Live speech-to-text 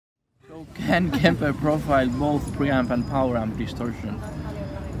So can Kemper profile both preamp and power amp distortion?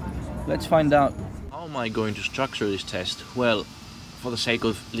 Let's find out. How am I going to structure this test? Well, for the sake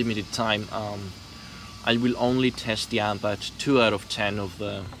of limited time, I will only test the amp at 2 out of 10 of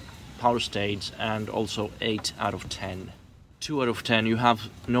the power stage and also 8 out of 10. 2 out of 10 you have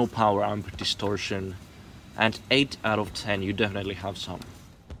no power amp distortion, and 8 out of 10 you definitely have some.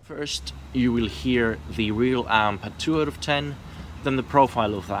 First you will hear the real amp at 2 out of 10, then the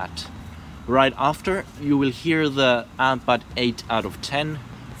profile of that. Right after you will hear the amp at 8 out of 10,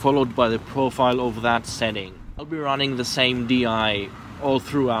 followed by the profile of that setting. I'll be running the same DI all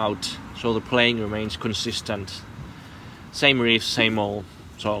throughout, so the playing remains consistent. Same riff, same all,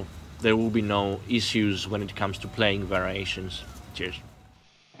 so there will be no issues when it comes to playing variations. Cheers.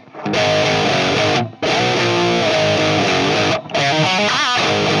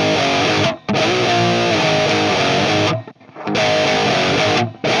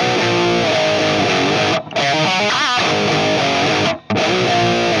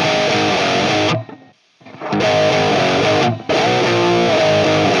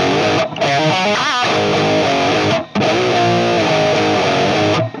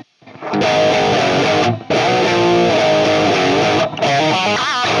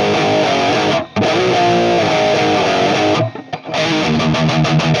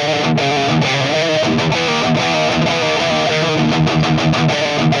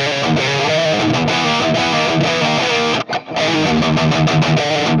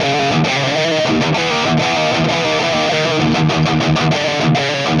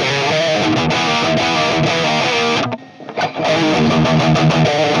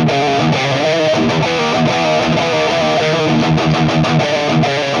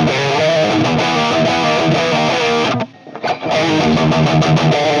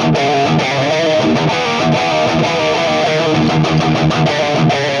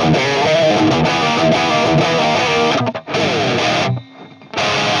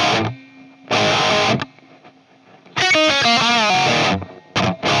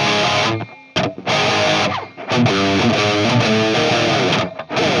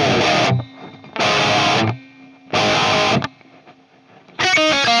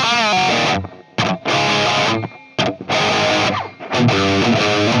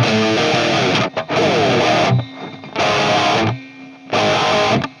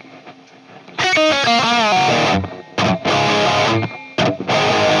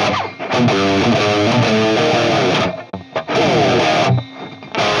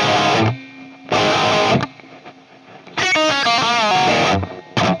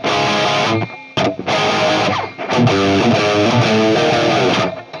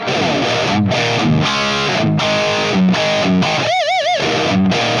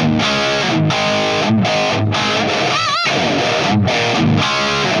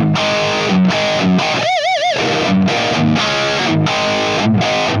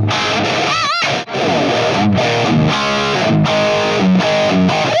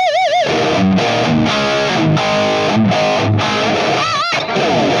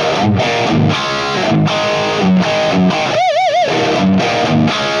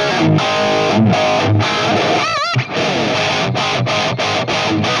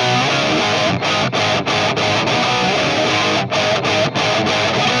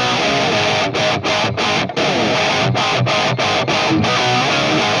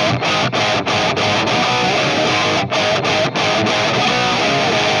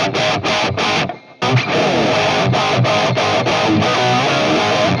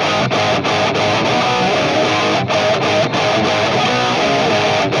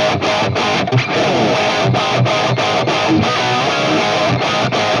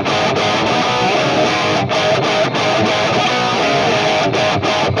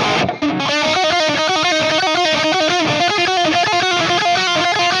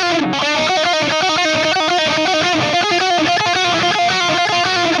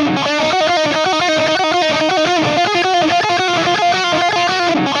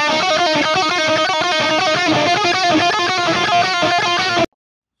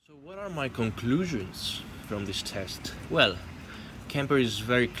 My conclusions from this test. Well, Kemper is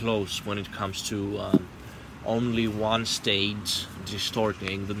very close when it comes to only one stage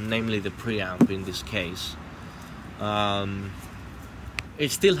distorting, namely the preamp in this case. It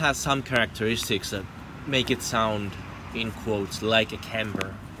still has some characteristics that make it sound, in quotes, like a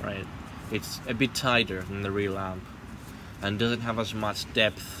Kemper, right? It's a bit tighter than the real amp and doesn't have as much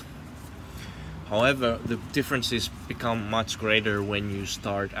depth. However, the differences become much greater when you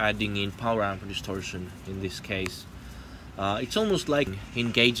start adding in power amp distortion in this case. It's almost like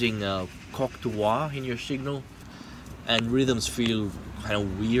engaging a coq de voix in your signal and rhythms feel kind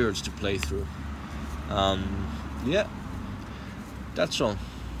of weird to play through. Yeah, that's all.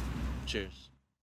 Cheers.